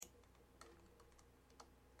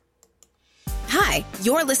Hi,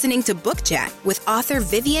 you're listening to Book Chat with author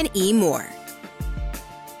Vivian E. Moore.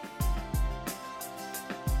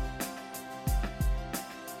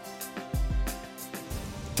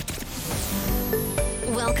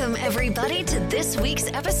 Welcome, everybody, to this week's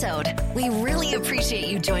episode. We really appreciate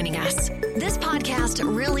you joining us. This podcast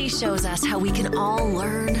really shows us how we can all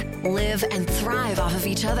learn, live, and thrive off of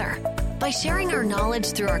each other. By sharing our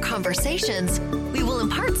knowledge through our conversations, we will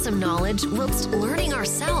impart some knowledge whilst learning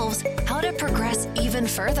ourselves how to progress even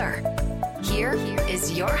further. Here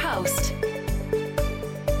is your host.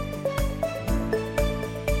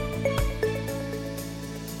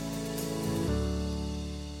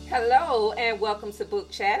 Hello and welcome to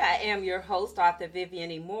Book Chat. I am your host, author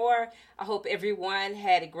Vivian E. Moore. I hope everyone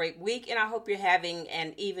had a great week and I hope you're having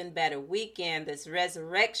an even better weekend, this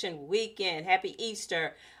Resurrection weekend. Happy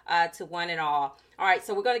Easter to one and all. All right,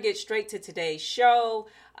 so we're going to get straight to today's show.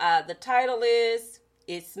 The title is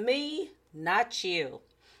It's Me, Not You.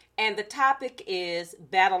 And the topic is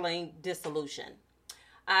battling dissolution.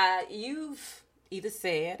 You've either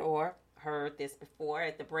said or heard this before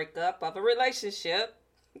at the breakup of a relationship.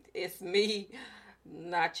 It's me,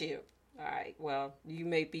 not you. All right. Well, you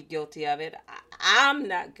may be guilty of it. I'm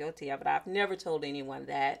not guilty of it. I've never told anyone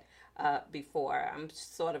that before. I'm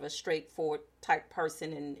sort of a straightforward type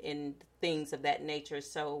person in things of that nature.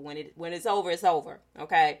 So when it's over, it's over.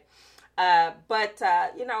 Okay. But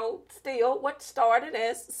still, what started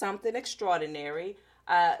as something extraordinary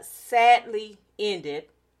sadly ended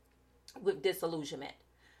with disillusionment.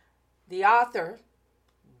 The author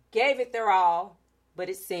gave it their all. But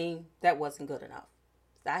it seemed that wasn't good enough.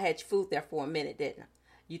 I had you fooled there for a minute, didn't I?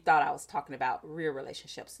 You thought I was talking about real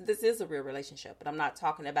relationships. This is a real relationship, but I'm not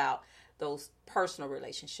talking about those personal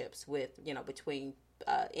relationships between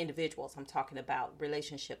individuals. I'm talking about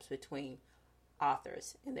relationships between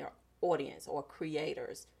authors and their audience, or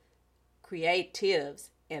creatives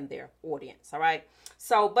and their audience. All right.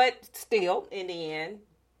 So, but still, in the end,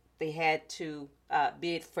 they had to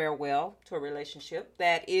bid farewell to a relationship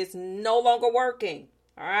that is no longer working.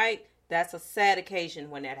 All right. That's a sad occasion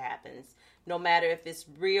when that happens, no matter if it's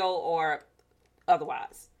real or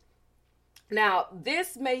otherwise. Now,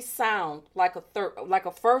 this may sound like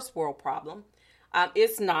a first world problem.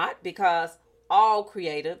 It's not, because all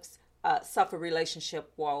creatives suffer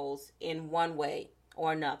relationship woes in one way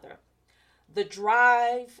or another. The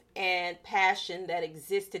drive and passion that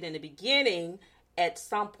existed in the beginning at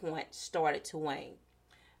some point started to wane.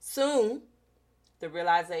 Soon, the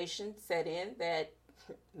realization set in that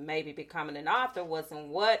maybe becoming an author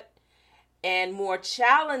wasn't and more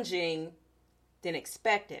challenging than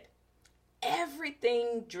expected.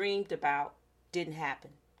 Everything dreamed about didn't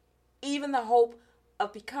happen. Even the hope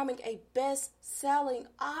of becoming a best-selling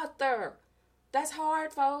author. That's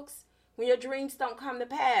hard, folks. When your dreams don't come to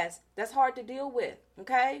pass, that's hard to deal with,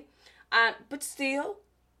 okay? But still,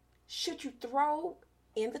 should you throw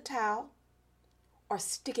in the towel or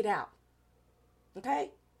stick it out?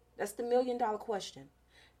 Okay? That's the $1 million question.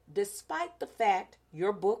 Despite the fact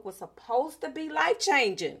your book was supposed to be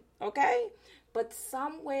life-changing, okay? But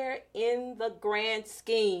somewhere in the grand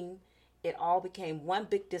scheme, it all became one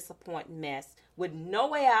big disappointing mess with no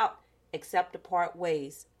way out except to part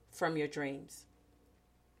ways from your dreams.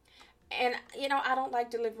 And, I don't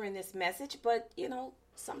like delivering this message, but,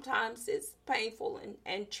 sometimes it's painful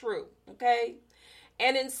and true, okay?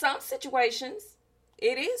 And in some situations,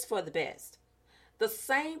 it is for the best. The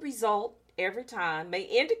same result every time may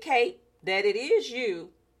indicate that it is you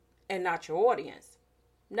and not your audience.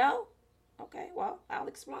 No? Okay, well, I'll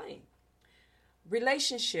explain.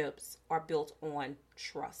 Relationships are built on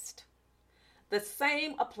trust. The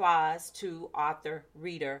same applies to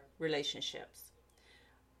author-reader relationships.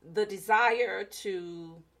 The desire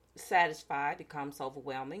to satisfy becomes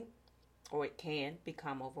overwhelming, or it can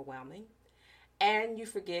become overwhelming, and you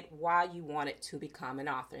forget why you wanted to become an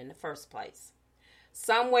author in the first place.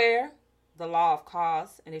 Somewhere, the law of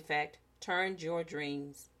cause and effect turned your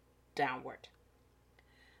dreams downward.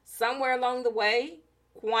 Somewhere along the way,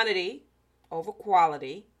 quantity over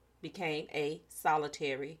quality became a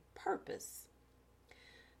solitary purpose.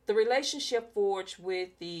 The relationship forged with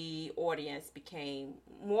the audience became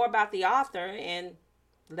more about the author and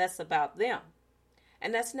less about them.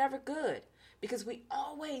 And that's never good, because we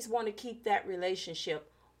always want to keep that relationship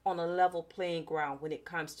on a level playing ground when it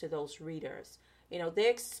comes to those readers. They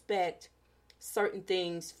expect certain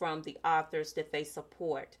things from the authors that they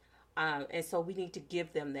support. And so we need to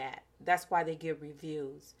give them that. That's why they give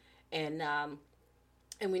reviews. And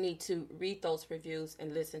we need to read those reviews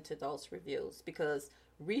and listen to those reviews, because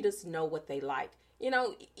readers know what they like.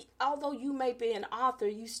 Although you may be an author,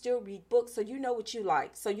 you still read books, so you know what you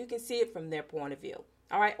like. So you can see it from their point of view.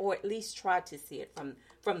 All right. Or at least try to see it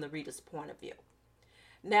from the reader's point of view.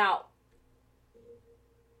 Now,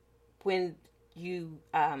 when you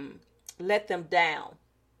let them down,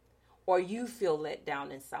 or you feel let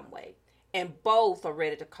down in some way, and both are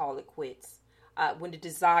ready to call it quits, when the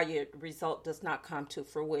desired result does not come to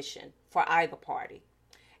fruition for either party.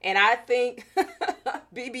 And I think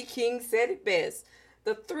B.B. King said it best.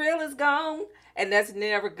 The thrill is gone, and that's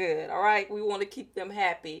never good. All right. We want to keep them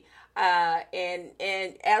happy. And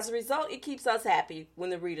as a result, it keeps us happy when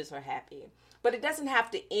the readers are happy. But it doesn't have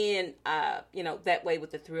to end, that way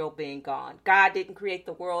with the thrill being gone. God didn't create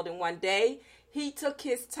the world in one day. He took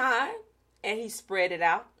his time and he spread it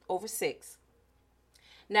out over 6.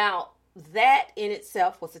 Now, that in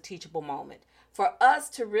itself was a teachable moment for us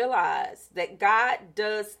to realize that God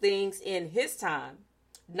does things in his time,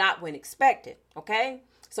 not when expected. Okay.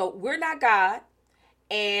 So we're not God.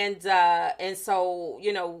 And so,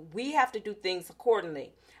 we have to do things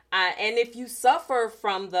accordingly. And if you suffer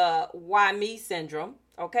from the why me syndrome,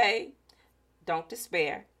 okay, don't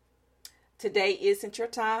despair. Today isn't your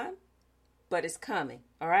time, but it's coming.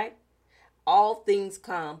 All right. All things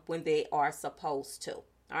come when they are supposed to. All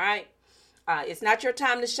right. It's not your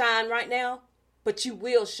time to shine right now, but you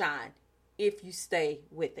will shine if you stay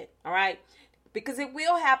with it. All right. Because it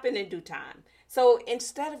will happen in due time. So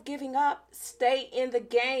instead of giving up, stay in the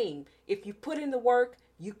game. If you put in the work,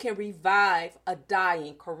 you can revive a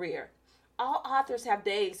dying career. All authors have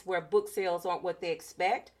days where book sales aren't what they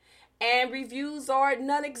expect and reviews are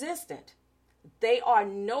non-existent. They are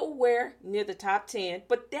nowhere near the top 10,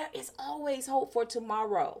 but there is always hope for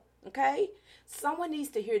tomorrow. Okay? Someone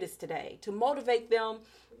needs to hear this today to motivate them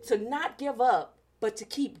to not give up, but to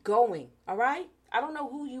keep going. All right? I don't know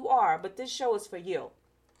who you are, but this show is for you.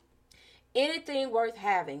 Anything worth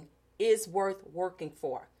having is worth working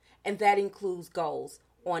for, and that includes goals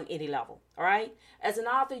on any level. All right. As an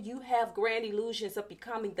author, you have grand illusions of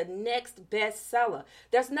becoming the next bestseller.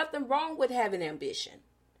 There's nothing wrong with having ambition,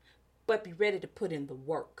 but be ready to put in the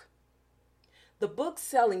work. The book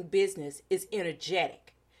selling business is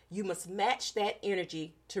energetic. You must match that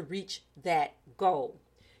energy to reach that goal.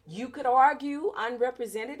 You could argue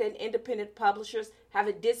unrepresented and independent publishers have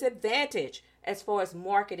a disadvantage as far as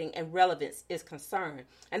marketing and relevance is concerned.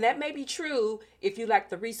 And that may be true if you lack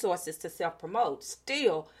the resources to self-promote.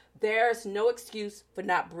 Still, there's no excuse for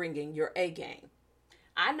not bringing your A game.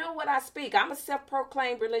 I know what I speak. I'm a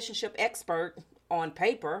self-proclaimed relationship expert on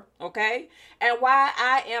paper, okay? And why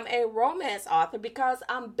I am a romance author, because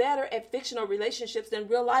I'm better at fictional relationships than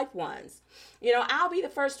real life ones. I'll be the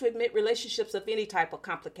first to admit relationships of any type are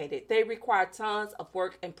complicated. They require tons of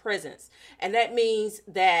work and presence. And that means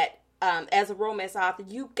that as a romance author,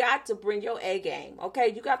 you got to bring your A game,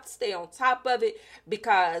 okay? You got to stay on top of it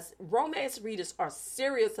because romance readers are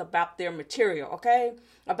serious about their material, okay?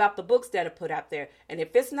 About the books that are put out there. And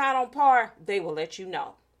if it's not on par, they will let you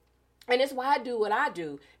know. And it's why I do what I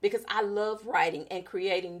do, because I love writing and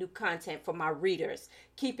creating new content for my readers,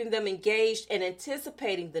 keeping them engaged and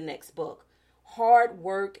anticipating the next book. Hard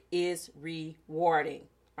work is rewarding.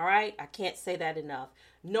 All right. I can't say that enough.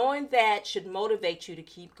 Knowing that should motivate you to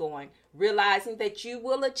keep going, realizing that you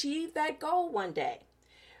will achieve that goal one day.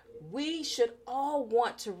 We should all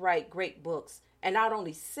want to write great books and not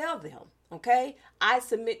only sell them. Okay. I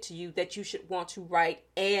submit to you that you should want to write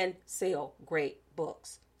and sell great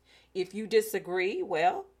books. If you disagree,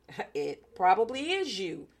 well, it probably is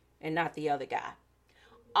you and not the other guy.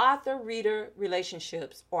 Author-reader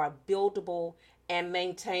relationships are buildable and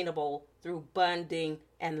maintainable through bonding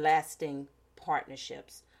and lasting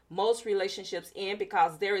partnerships. Most relationships end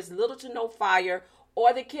because there is little to no fire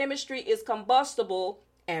or the chemistry is combustible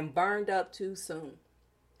and burned up too soon.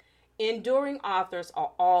 Enduring authors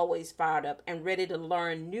are always fired up and ready to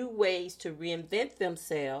learn new ways to reinvent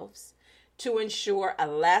themselves to ensure a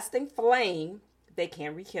lasting flame they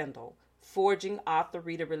can rekindle, forging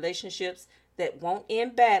author-reader relationships that won't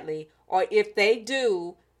end badly, or if they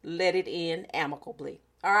do, let it end amicably.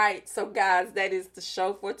 All right, so guys, that is the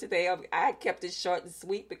show for today. I kept it short and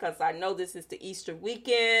sweet because I know this is the Easter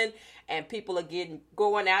weekend and people are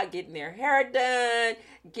going out, getting their hair done,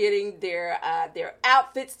 getting their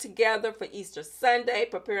outfits together for Easter Sunday,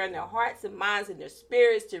 preparing their hearts and minds and their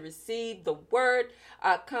spirits to receive the word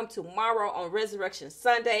come tomorrow on Resurrection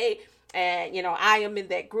Sunday. And, I am in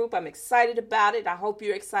that group. I'm excited about it. I hope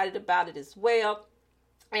you're excited about it as well.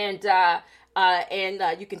 And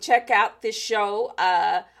you can check out this show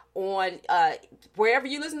on wherever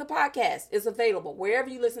you listen to podcasts. It's available. Wherever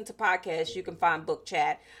you listen to podcasts, you can find Book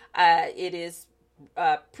Chat. It is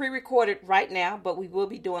pre-recorded right now, but we will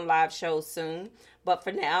be doing live shows soon. But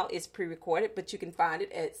for now, it's pre-recorded, but you can find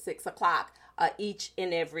it at 6 o'clock each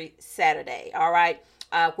and every Saturday. All right,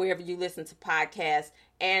 wherever you listen to podcasts.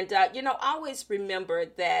 And, always remember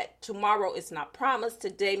that tomorrow is not promised.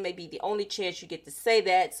 Today may be the only chance you get to say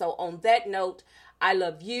that. So on that note, I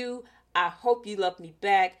love you. I hope you love me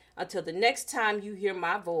back. Until the next time you hear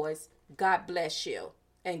my voice, God bless you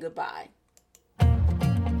and goodbye.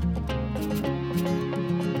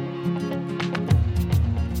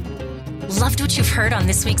 Loved what you've heard on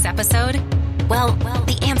this week's episode? Well,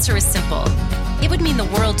 the answer is simple. It would mean the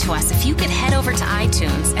world to us if you could head over to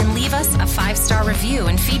iTunes and leave us a 5-star review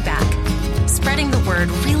and feedback. Spreading the word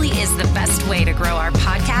really is the best way to grow our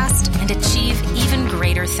podcast and achieve even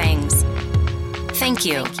greater things. Thank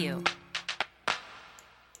you.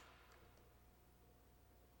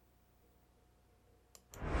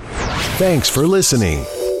 Thanks for listening.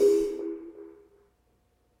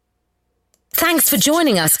 Thanks for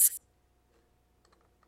joining us